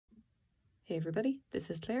Hey everybody, this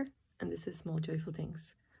is Claire, and this is Small Joyful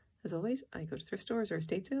Things. As always, I go to thrift stores or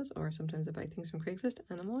estate sales, or sometimes I buy things from Craigslist,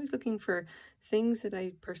 and I'm always looking for things that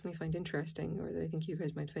I personally find interesting, or that I think you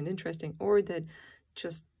guys might find interesting, or that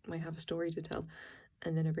just might have a story to tell.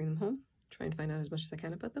 And then I bring them home, try and find out as much as I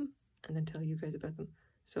can about them, and then tell you guys about them.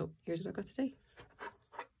 So here's what I got today.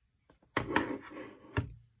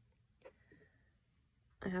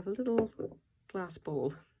 I have a little glass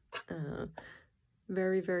bowl.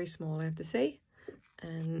 Very, very small, I have to say,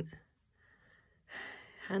 and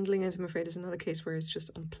handling it, I'm afraid, is another case where it's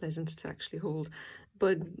just unpleasant to actually hold,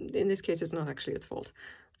 but in this case it's not actually its fault.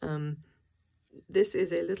 This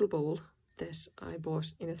is a little bowl that I bought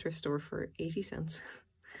in a thrift store for 80 cents.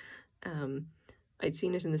 I'd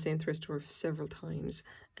seen it in the same thrift store several times,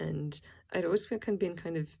 and I'd always been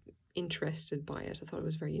kind of interested by it. I thought it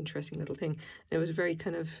was a very interesting little thing, and it was very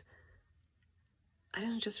kind of, I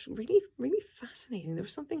don't know, just really, really fascinating.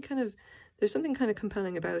 There's something kind of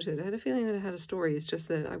compelling about it. I had a feeling that it had a story. It's just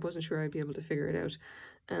that I wasn't sure I'd be able to figure it out.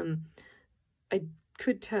 I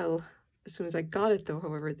could tell as soon as I got it, though,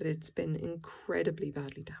 however, that it's been incredibly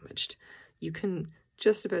badly damaged. You can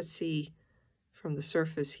just about see from the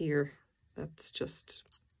surface here, that's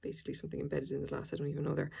just basically something embedded in the glass. I don't even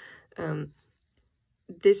know there.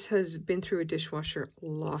 This has been through a dishwasher a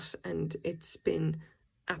lot, and it's been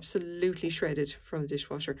absolutely shredded from the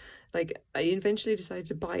dishwasher. Like, I eventually decided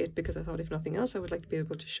to buy it because I thought, if nothing else, I would like to be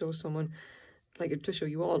able to show someone, like to show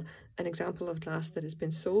you all, an example of glass that has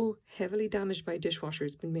been so heavily damaged by a dishwasher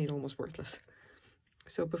it's been made almost worthless.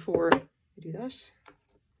 So before I do that,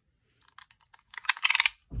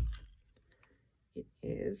 it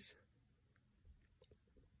is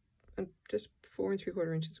just 4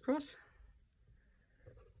 3/4 inches across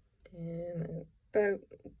and about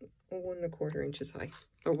 1 1/4 inches high,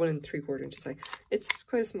 or 1 3/4 inches high. It's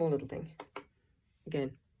quite a small little thing.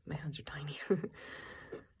 Again, my hands are tiny.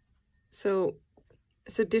 So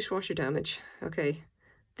dishwasher damage. Okay,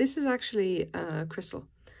 this is actually crystal,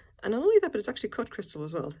 and not only that, but it's actually cut crystal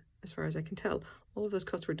as well, as far as I can tell. All of those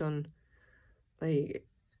cuts were done like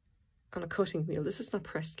on a cutting wheel. This is not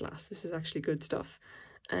pressed glass. This is actually good stuff,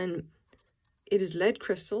 and it is lead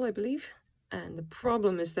crystal, I believe. And the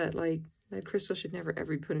problem is that, like, lead crystal should never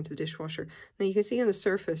ever be put into the dishwasher. Now you can see on the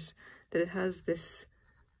surface that it has this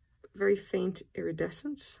very faint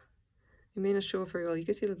iridescence. It may not show up very well. You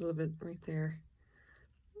can see a little bit right there.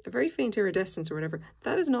 A very faint iridescence or whatever.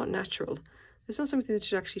 That is not natural. It's not something that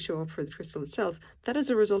should actually show up for the crystal itself. That is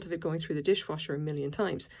a result of it going through the dishwasher a million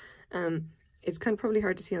times. It's kind of probably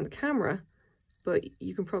hard to see on the camera, but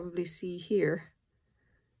you can probably see here.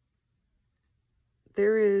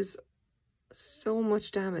 There is so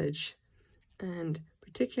much damage. And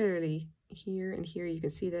particularly here and here, you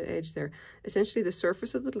can see that edge there. Essentially, the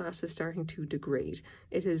surface of the glass is starting to degrade.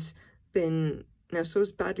 It has been now so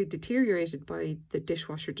badly deteriorated by the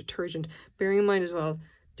dishwasher detergent. Bearing in mind as well,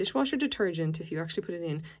 dishwasher detergent, if you actually put it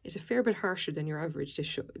in, is a fair bit harsher than your average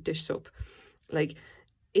dish soap. Like,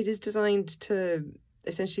 it is designed to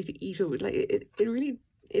essentially to eat away. Like, it really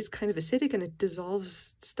is kind of acidic, and it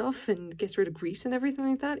dissolves stuff and gets rid of grease and everything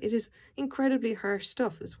like that. It is incredibly harsh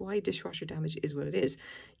stuff. That's why dishwasher damage is what it is.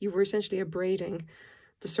 You were essentially abrading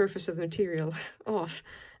the surface of the material off.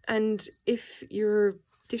 And if your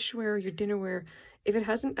dishware, your dinnerware, if it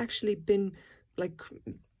hasn't actually been like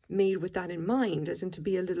made with that in mind, as in to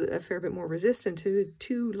be a fair bit more resistant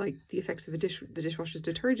to like the effects of the dishwasher's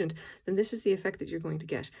detergent, then this is the effect that you're going to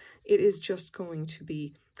get. It is just going to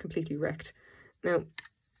be completely wrecked. Now,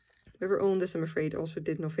 whoever owned this, I'm afraid, also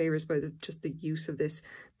did no favors by just the use of this.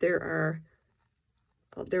 There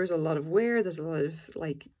is a lot of wear. There's a lot of,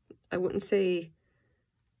 like, I wouldn't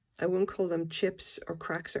call them chips or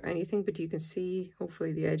cracks or anything, but you can see,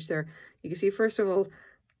 hopefully, the edge there. You can see, first of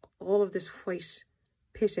all of this white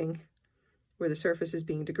pitting where the surface is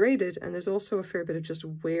being degraded, and there's also a fair bit of just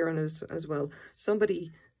wear on it as well.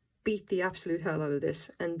 Somebody beat the absolute hell out of this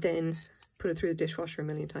and then put it through the dishwasher a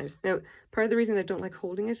million times. Now, part of the reason I don't like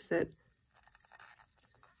holding it is that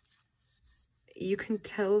you can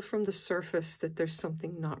tell from the surface that there's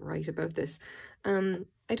something not right about this. I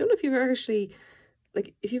don't know if you've ever actually,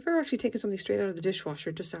 like, if you've ever actually taken something straight out of the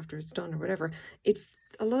dishwasher just after it's done or whatever,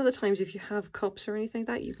 a lot of the times, if you have cups or anything like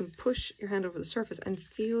that, you can push your hand over the surface and it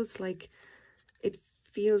feels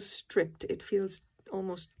stripped. It feels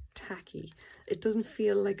almost tacky. It doesn't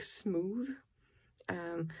feel like smooth.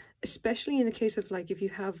 Especially in the case of, like, if you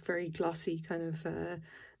have very glossy kind of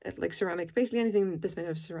like ceramic, basically anything that's made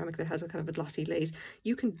of ceramic that has a kind of a glossy glaze,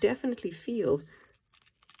 you can definitely feel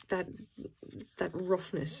that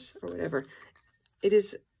roughness or whatever. It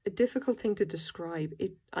is a difficult thing to describe.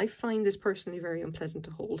 I find this personally very unpleasant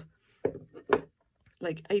to hold.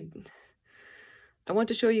 like, I want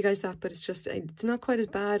to show you guys that, but it's just, it's not quite as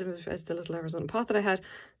bad as the little Arizona pot that I had.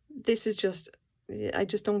 This is just, I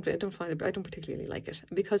don't find it, I don't particularly like it,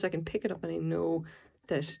 because I can pick it up and I know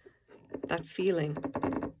that feeling,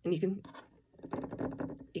 and you can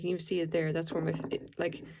even see it there. That's where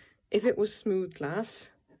like, if it was smooth glass,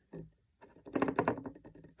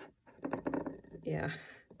 yeah,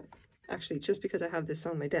 actually, just because I have this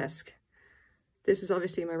on my desk, this is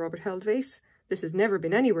obviously my Robert Held vase. This has never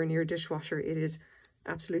been anywhere near a dishwasher. It is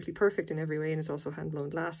absolutely perfect in every way, and it's also hand-blown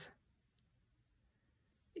glass.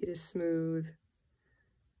 It is smooth.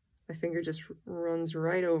 My finger just runs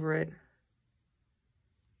right over it.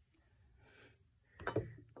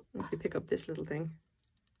 If you pick up this little thing.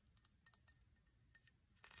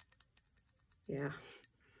 Yeah,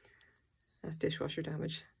 that's dishwasher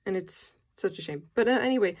damage, and it's such a shame. But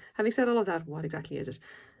anyway, having said all of that, what exactly is it?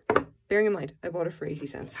 Bearing in mind, I bought it for 80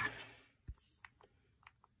 cents.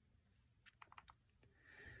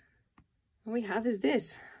 What we have is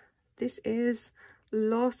this. This is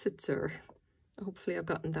Lausitzer. Hopefully I've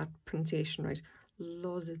gotten that pronunciation right.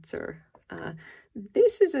 Lausitzer.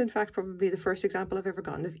 This is in fact probably the first example I've ever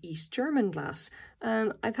gotten of East German glass.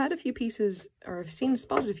 I've had a few pieces, or I've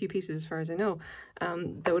spotted a few pieces as far as I know,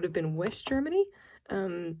 that would have been West Germany.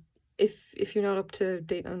 If you're not up to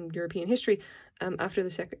date on European history, after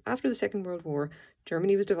the Second World War,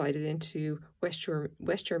 Germany was divided into West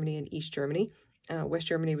Germany and East Germany. West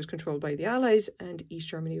Germany was controlled by the Allies, and East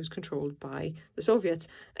Germany was controlled by the Soviets.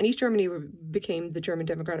 And East Germany became the German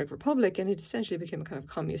Democratic Republic, and it essentially became a kind of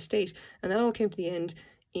communist state. And that all came to the end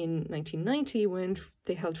in 1990 when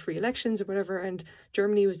they held free elections or whatever, and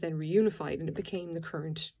Germany was then reunified, and it became the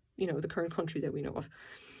current country that we know of.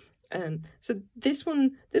 So this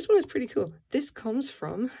one is pretty cool. This comes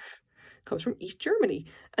from East Germany,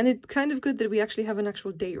 and it's kind of good that we actually have an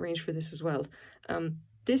actual date range for this as well.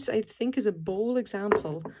 This, I think, is a bowl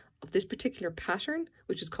example of this particular pattern,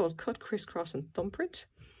 which is called cut, crisscross, and thumbprint.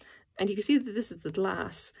 And you can see that this is the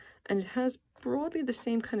glass, and it has broadly the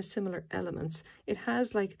same kind of similar elements. It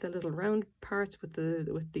has like the little round parts with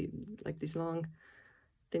like these long,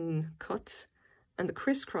 thin cuts, and the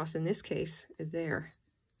crisscross in this case is there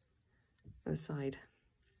on the side.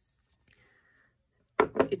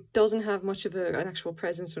 It doesn't have much of an actual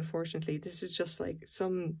presence, unfortunately. This is just like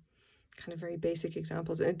some kind of very basic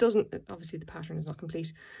examples, and it doesn't, obviously the pattern is not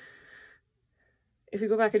complete. If we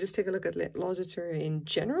go back and just take a look at Lausitzer in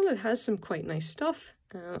general, it has some quite nice stuff,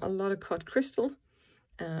 a lot of cut crystal,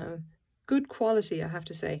 good quality, I have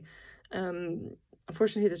to say.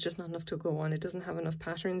 Unfortunately, there's just not enough to go on. It doesn't have enough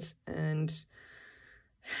patterns, and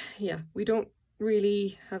yeah, we don't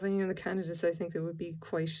really have any of the candidates I think that would be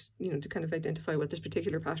quite, to kind of identify what this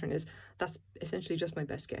particular pattern is. That's essentially just my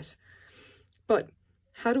best guess. But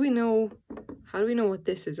how do we know what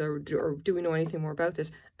this is, or do we know anything more about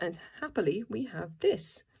this? And happily, we have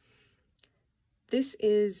this. This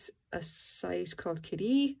is a site called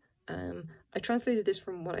Kitty. I translated this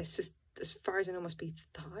from what as far as I know must be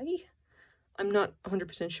Thai. I'm not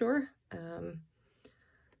 100% sure. I'll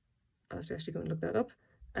have to actually go and look that up.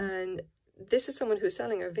 And this is someone who is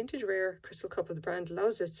selling a vintage rare crystal cup of the brand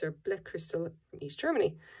Lausitzer Black Crystal from East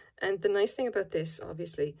Germany. And the nice thing about this,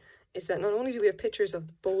 obviously, is that not only do we have pictures of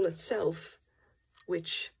the bowl itself,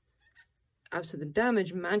 which, absent the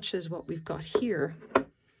damage, matches what we've got here.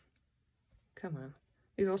 Come on.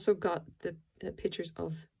 We've also got the pictures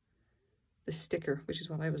of the sticker, which is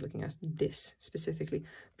what I was looking at, this specifically.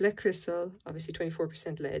 Black crystal, obviously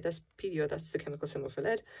 24% lead. That's PDO, that's the chemical symbol for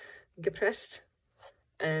lead. Gepresst.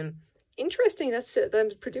 Interesting,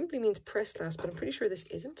 that presumably means pressed glass, but I'm pretty sure this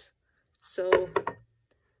isn't. So,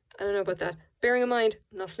 I don't know about that. Bearing in mind,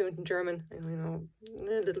 I'm not fluent in German, I know a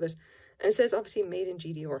little bit. And it says obviously made in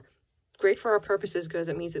GDR. Great for our purposes because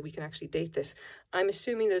it means that we can actually date this. I'm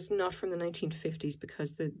assuming that it's not from the 1950s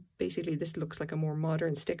because basically this looks like a more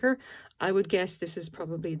modern sticker. I would guess this is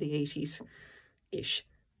probably the 80s-ish.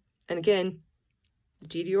 And again, the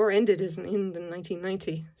GDR ended in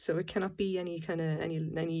 1990, so it cannot be any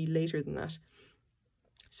later than that.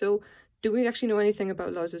 So do we actually know anything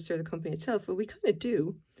about Lausitzer, the company itself? Well, we kind of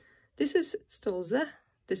do. This is Stölzle.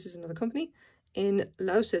 This is another company in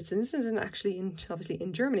Lausitz, and this isn't actually obviously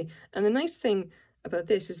in Germany. And the nice thing about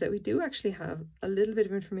this is that we do actually have a little bit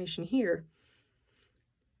of information here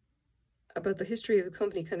about the history of the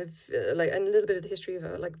company, and a little bit of the history of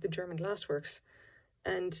the German glassworks.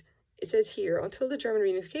 And it says here, until the German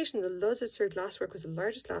reunification, the Lausitzer Glaswerke was the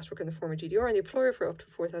largest glasswork in the former GDR and the employer for up to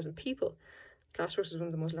 4,000 people. Glassworks was one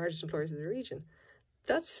of the most largest employers of the region.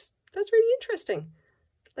 That's really interesting.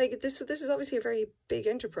 Like this is obviously a very big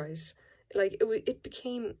enterprise. like it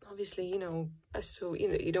became obviously, you know,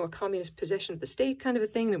 a communist possession of the state kind of a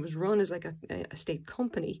thing. And it was run as like a state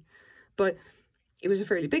company, but it was a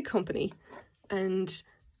fairly big company. And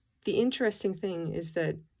the interesting thing is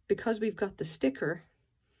that because we've got the sticker,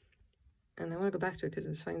 and I want to go back to it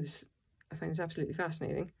because I find this absolutely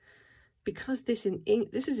fascinating. Because this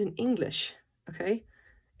is in English, okay?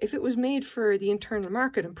 If it was made for the internal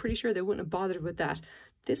market, I'm pretty sure they wouldn't have bothered with that.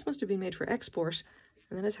 This must have been made for export,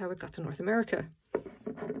 and that is how it got to North America.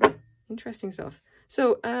 Interesting stuff.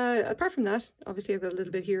 So apart from that, obviously I've got a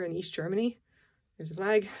little bit here in East Germany. There's a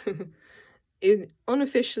flag.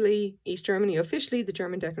 Unofficially East Germany, officially the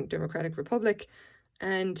German Democratic Republic,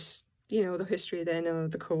 and you know the history then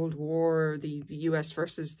of the Cold War, the US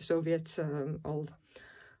versus the Soviets,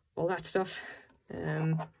 all that stuff.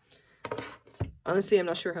 Honestly, I'm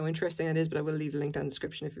not sure how interesting it is, but I will leave a link down in the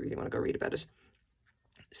description if you really want to go read about it.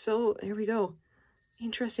 So here we go.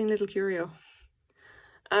 Interesting little curio.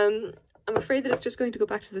 I'm afraid that it's just going to go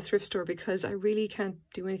back to the thrift store because I really can't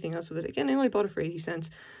do anything else with it. Again, I only bought it for 80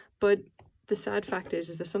 cents, but the sad fact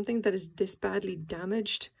is that something that is this badly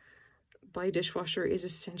damaged by a dishwasher is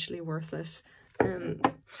essentially worthless. I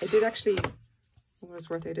did actually, for what it's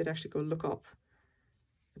worth, I did actually go look up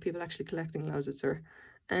people actually collecting Lausitzer,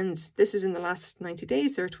 and this is in the last 90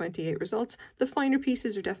 days. There are 28 results. The finer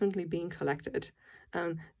pieces are definitely being collected.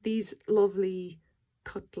 These lovely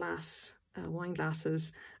cut glass wine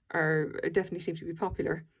glasses are definitely seem to be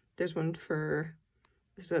popular. There's one for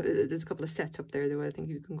there's a couple of sets up there though. I think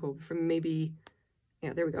you can go for maybe,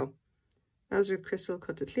 yeah, there we go. Lausitzer crystal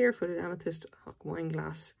cut to clear, footed amethyst hock wine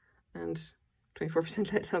glass, and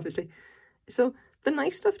 24% lead, obviously. So the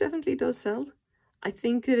nice stuff definitely does sell. I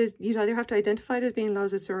think it is, you'd either have to identify it as being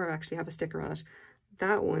Lausitzer or actually have a sticker on it.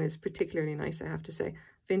 That one is particularly nice, I have to say.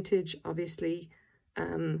 Vintage, obviously,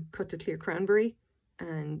 cut to clear cranberry,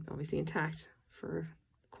 and obviously intact for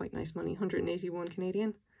quite nice money, 181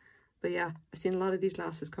 Canadian. But yeah, I've seen a lot of these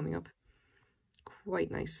glasses coming up.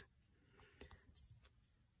 Quite nice.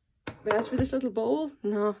 But as for this little bowl,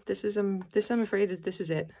 no, this I'm afraid that this is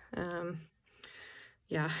it.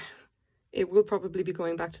 Yeah, it will probably be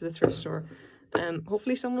going back to the thrift store.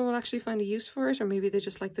 Hopefully someone will actually find a use for it, or maybe they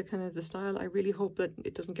just like the kind of the style. I really hope that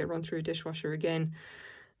it doesn't get run through a dishwasher again.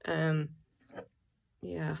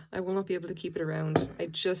 Yeah, I will not be able to keep it around.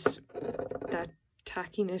 That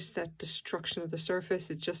tackiness, that destruction of the surface,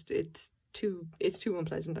 it's too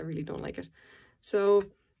unpleasant. I really don't like it. So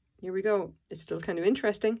here we go. It's still kind of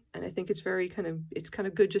interesting, and I think it's it's kind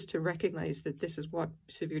of good just to recognize that this is what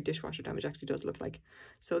severe dishwasher damage actually does look like.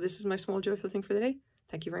 So this is my small joyful thing for the day.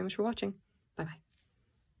 Thank you very much for watching. Bye bye.